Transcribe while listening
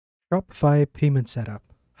Shopify Payments Setup.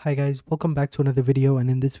 Hi guys, welcome back to another video, and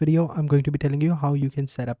in this video I'm going to be telling you how you can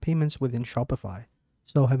set up payments within Shopify.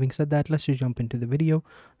 So having said that, let's just jump into the video.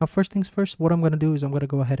 Now first things first, what I'm going to do is I'm going to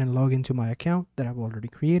go ahead and log into my account that I've already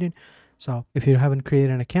created. So if you haven't created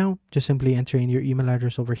an account, just simply enter in your email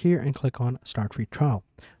address over here and click on Start Free Trial.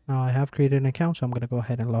 Now I have created an account, so I'm going to go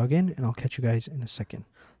ahead and log in, and I'll catch you guys in a second.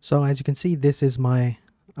 So as you can see, this is my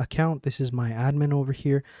account. This is my admin over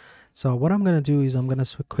here. So what I'm going to do is I'm going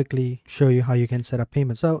to quickly show you how you can set up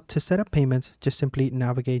payments. So to set up payments, just simply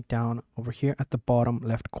navigate down over here at the bottom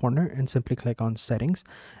left corner and simply click on settings.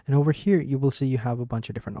 And over here, you will see you have a bunch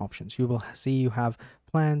of different options. You will see you have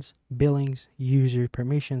plans, billings, user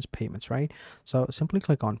permissions, payments, right? So simply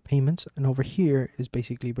click on payments, and over here is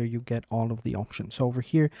basically where you get all of the options. So over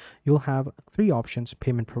here, you'll have three options: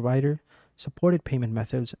 payment provider, supported payment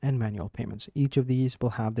methods, and manual payments. Each of these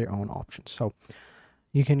will have their own options. So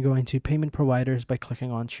you can go into payment providers by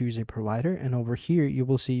clicking on choose a provider, and over here you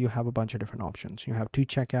will see you have a bunch of different options. You have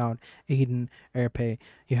 2Checkout, Aiden, AirPay.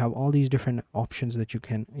 You have all these different options that you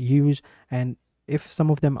can use, and if some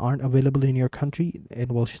of them aren't available in your country,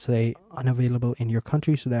 it will say unavailable in your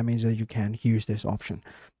country, so that means that you can't use this option.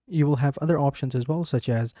 You will have other options as well, such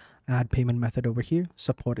as add payment method over here,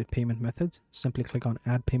 supported payment methods. Simply click on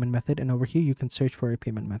add payment method, and over here you can search for a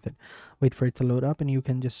payment method. Wait for it to load up, and you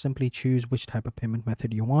can just simply choose which type of payment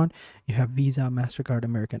method you want. You have Visa, MasterCard,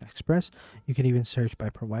 American Express. You can even search by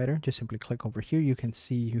provider. Just simply click over here. You can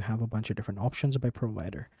see you have a bunch of different options by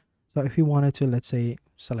provider. So if you wanted to, let's say,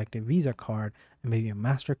 select a Visa card and maybe a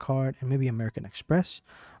MasterCard and maybe American Express,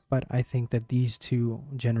 but I think that these two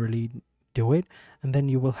generally do it. And then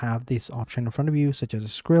you will have this option in front of you, such as a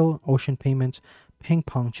Skrill, Ocean Payments, Ping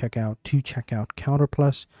Pong Checkout, 2Checkout, Counter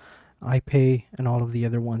Plus, iPay, and all of the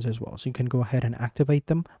other ones as well. So you can go ahead and activate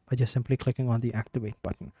them by just simply clicking on the activate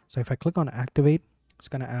button. So if I click on activate, it's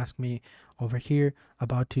going to ask me over here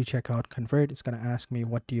about 2Checkout convert. It's going to ask me,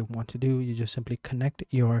 what do you want to do? You just simply connect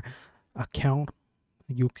your account.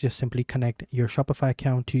 You just simply connect your Shopify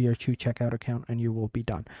account to your 2Checkout account, and you will be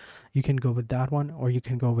done. You can go with that one, or you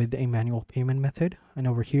can go with a manual payment method. And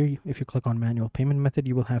over here, if you click on manual payment method,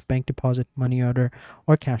 you will have bank deposit, money order,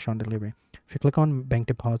 or cash on delivery. If you click on bank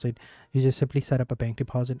deposit, you just simply set up a bank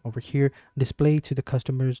deposit. Over here, display to the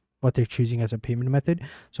customers what they're choosing as a payment method.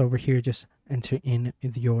 So over here, just enter in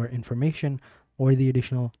your information or the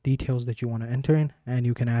additional details that you want to enter in, and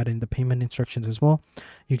you can add in the payment instructions as well.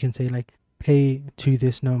 You can say like, pay to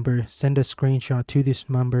this number, send a screenshot to this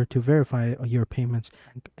number to verify your payments,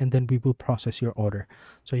 and then we will process your order.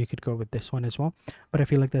 So you could go with this one as well, but I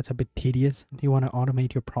feel like that's a bit tedious. You want to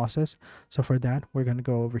automate your process, so for that we're going to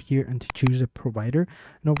go over here and to choose a provider.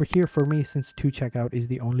 And over here, for me, since 2Checkout is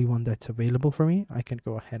the only one that's available for me, I can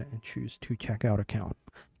go ahead and choose 2Checkout account.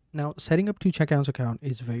 Now setting up 2Checkout's account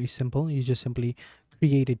is very simple. You just simply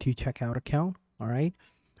create a 2Checkout account, all right,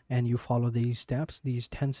 and you follow these steps, these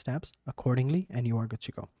 10 steps accordingly, and you are good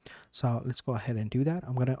to go. So let's go ahead and do that.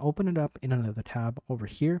 I'm going to open it up in another tab over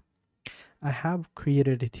here. I have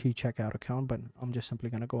created a 2Checkout account, but I'm just simply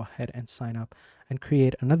going to go ahead and sign up and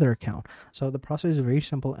create another account. So the process is very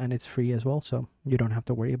simple, and it's free as well, so you don't have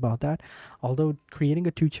to worry about that. Although creating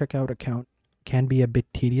a 2Checkout account can be a bit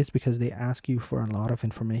tedious because they ask you for a lot of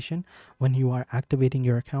information when you are activating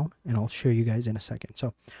your account, and I'll show you guys in a second.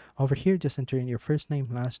 So over here, just enter in your first name,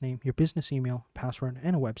 last name, your business email, password,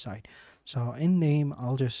 and a website. So in name,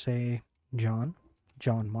 I'll just say John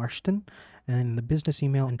Marston, and in the business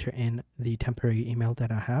email, enter in the temporary email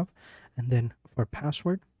that I have. And then for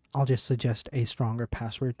password, I'll just suggest a stronger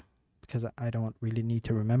password because I don't really need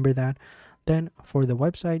to remember that. Then for the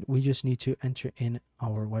website, we just need to enter in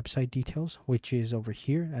our website details, which is over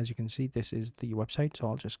here. As you can see, this is the website. So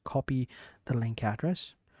I'll just copy the link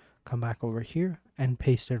address, come back over here and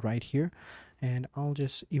paste it right here. And I'll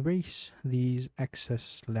just erase these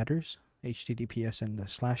excess letters, HTTPS and the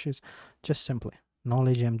slashes, just simply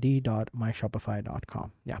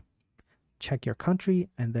knowledgemd.myshopify.com. Yeah. Check your country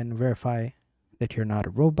and then verify that you're not a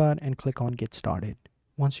robot and click on get started.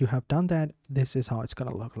 Once you have done that, this is how it's going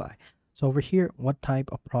to look like. So over here, what type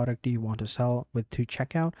of product do you want to sell with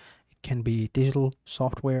 2Checkout? It can be digital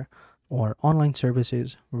software or online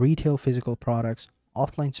services, retail physical products,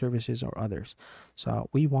 offline services, or others. So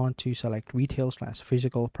we want to select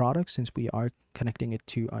retail/physical products since we are connecting it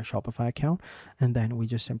to our Shopify account, and then we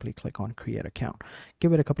just simply click on create account.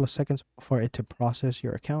 Give it a couple of seconds for it to process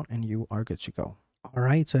your account, and you are good to go. All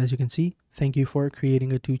right, so as you can see, thank you for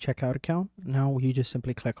creating a 2Checkout account. Now you just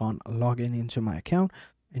simply click on login into my account,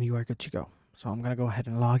 and you are good to go. So I'm going to go ahead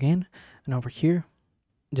and log in, and over here,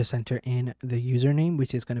 just enter in the username,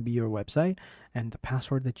 which is going to be your website, and the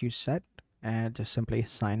password that you set and just simply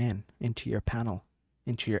sign in into your panel,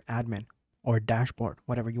 into your admin or dashboard,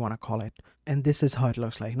 whatever you want to call it. And this is how it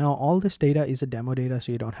looks like. Now, all this data is a demo data,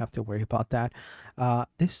 so you don't have to worry about that.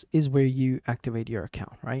 This is where you activate your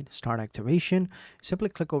account, right? Start activation. Simply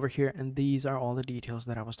click over here, and these are all the details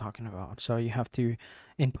that I was talking about. So you have to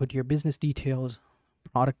input your business details,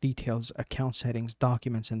 product details, account settings,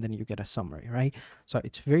 documents, and then you get a summary, right? So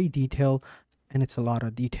it's very detailed, and it's a lot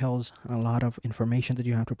of details, a lot of information that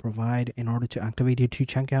you have to provide in order to activate your to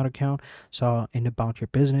checkout account. So in about your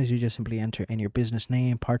business, you just simply enter in your business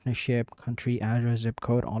name, partnership, country, address, zip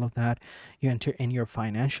code, all of that. You enter in your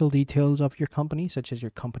financial details of your company, such as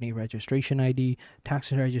your company registration ID,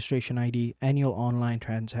 tax registration ID, annual online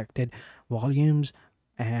transacted volumes,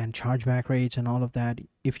 and chargeback rates and all of that.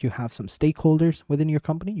 If you have some stakeholders within your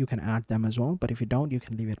company, you can add them as well, but if you don't, you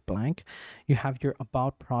can leave it blank. You have your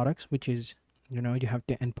about products, which is, you have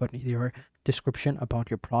to input your description about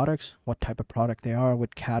your products, what type of product they are,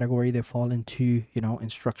 what category they fall into,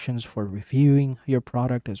 instructions for reviewing your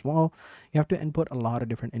product as well. You have to input a lot of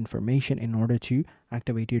different information in order to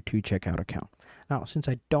activate your to checkout account. Now, since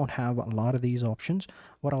I don't have a lot of these options,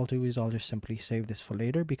 what I'll do is I'll just simply save this for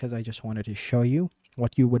later, because I just wanted to show you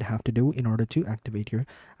what you would have to do in order to activate your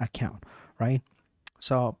account, right?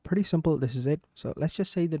 So pretty simple. This is it. So let's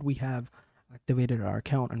just say that we have activated our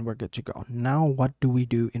account and we're good to go. Now, what do we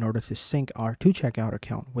do in order to sync our to checkout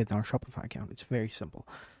account with our Shopify account? It's very simple.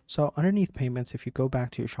 So underneath payments, if you go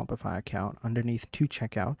back to your Shopify account, underneath to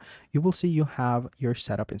checkout, you will see you have your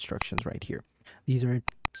setup instructions right here. These are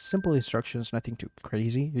simple instructions, nothing too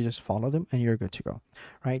crazy. You just follow them and you're good to go,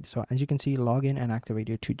 right? So as you can see, log in and activate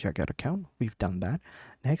your to checkout account. We've done that.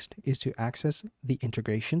 Next is to access the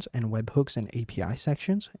integrations and webhooks and API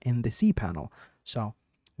sections in the cPanel. So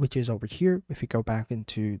which is over here. If you go back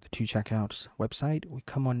into the to checkouts website, we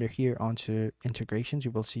come under here onto integrations. You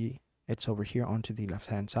will see it's over here onto the left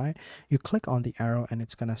hand side. You click on the arrow and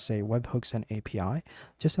it's going to say webhooks and API.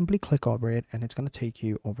 Just simply click over it and it's going to take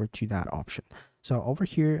you over to that option. So over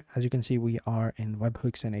here, as you can see, we are in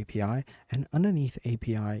webhooks and API, and underneath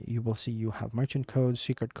API, you will see you have merchant codes,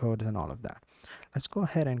 secret codes, and all of that. Let's go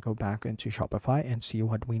ahead and go back into Shopify and see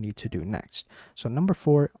what we need to do next. So number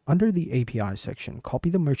 4, under the API section, copy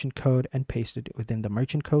the merchant code and paste it within the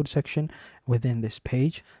merchant code section within this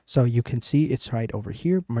page. So you can see it's right over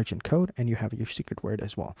here, merchant code, and you have your secret word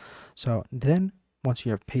as well. So then once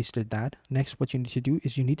you have pasted that, next what you need to do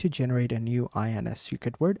is you need to generate a new INS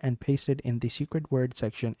secret word and paste it in the secret word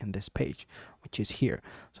section in this page, which is here.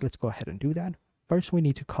 So let's go ahead and do that. First, we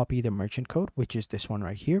need to copy the merchant code, which is this one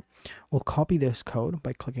right here. We'll copy this code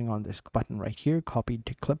by clicking on this button right here, copy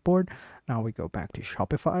to clipboard. Now we go back to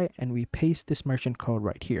Shopify and we paste this merchant code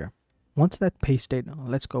right here. Once that's pasted,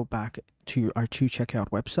 let's go back to our to checkout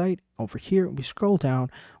website. Over here, we scroll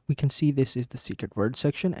down, we can see this is the secret word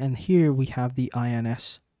section, and here we have the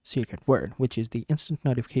INS secret word, which is the instant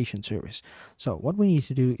notification service. So what we need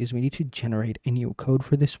to do is we need to generate a new code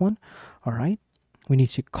for this one. All right, we need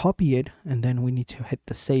to copy it, and then we need to hit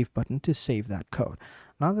the save button to save that code.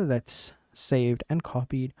 Now that that's saved and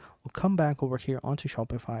copied, we'll come back over here onto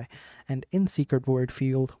Shopify, and in secret word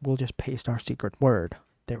field, we'll just paste our secret word.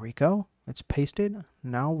 There we go. It's pasted.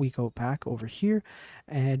 Now we go back over here,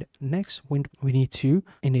 and next we need to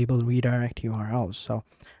enable redirect URLs. So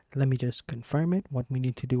let me just confirm it. What we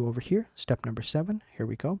need to do over here, step number 7, here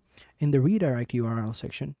we go. In the redirect URL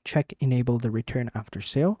section, check enable the return after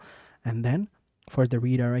sale, and then for the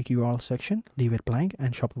redirect URL section, leave it blank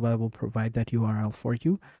and Shopify will provide that URL for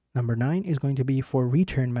you. Number 9 is going to be for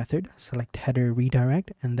return method, select header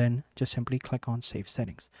redirect, and then just simply click on save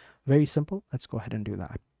settings. Very simple. Let's go ahead and do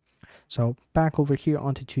that. So back over here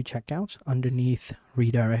onto to checkouts, underneath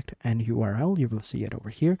redirect and URL, you will see it over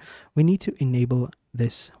here. We need to enable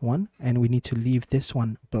this one and we need to leave this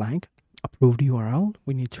one blank. Approved URL,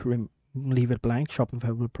 we need to leave it blank.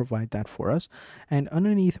 Shopify will provide that for us. And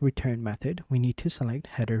underneath return method, we need to select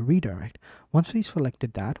header redirect. Once we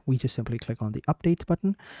selected that, we just simply click on the update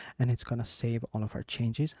button and it's going to save all of our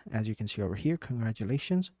changes. As you can see over here,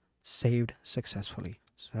 congratulations, saved successfully.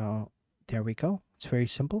 So there we go. It's very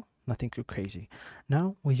simple, nothing too crazy.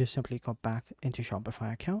 Now we just simply go back into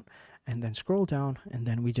Shopify account and then scroll down, and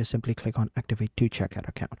then we just simply click on activate to checkout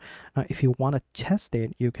account. Now if you want to test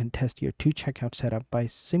it, you can test your to checkout setup by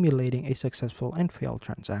simulating a successful and failed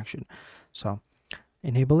transaction. So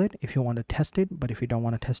enable it if you want to test it, but if you don't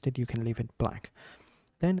want to test it, you can leave it blank.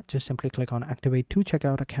 Then just simply click on activate to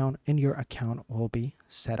checkout account and your account will be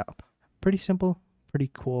set up. Pretty simple,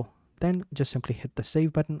 pretty cool. Then just simply hit the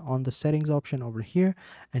save button on the settings option over here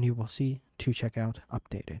and you will see to checkout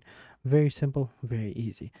updated. Very simple, very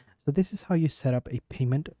easy. So this is how you set up a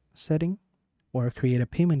payment setting or create a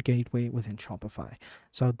payment gateway within Shopify.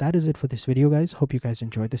 So that is it for this video, guys. Hope you guys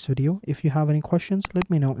enjoyed this video. If you have any questions, let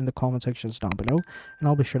me know in the comment sections down below, and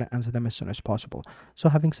I'll be sure to answer them as soon as possible. So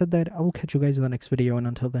having said that, I will catch you guys in the next video, and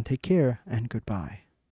until then, take care and goodbye.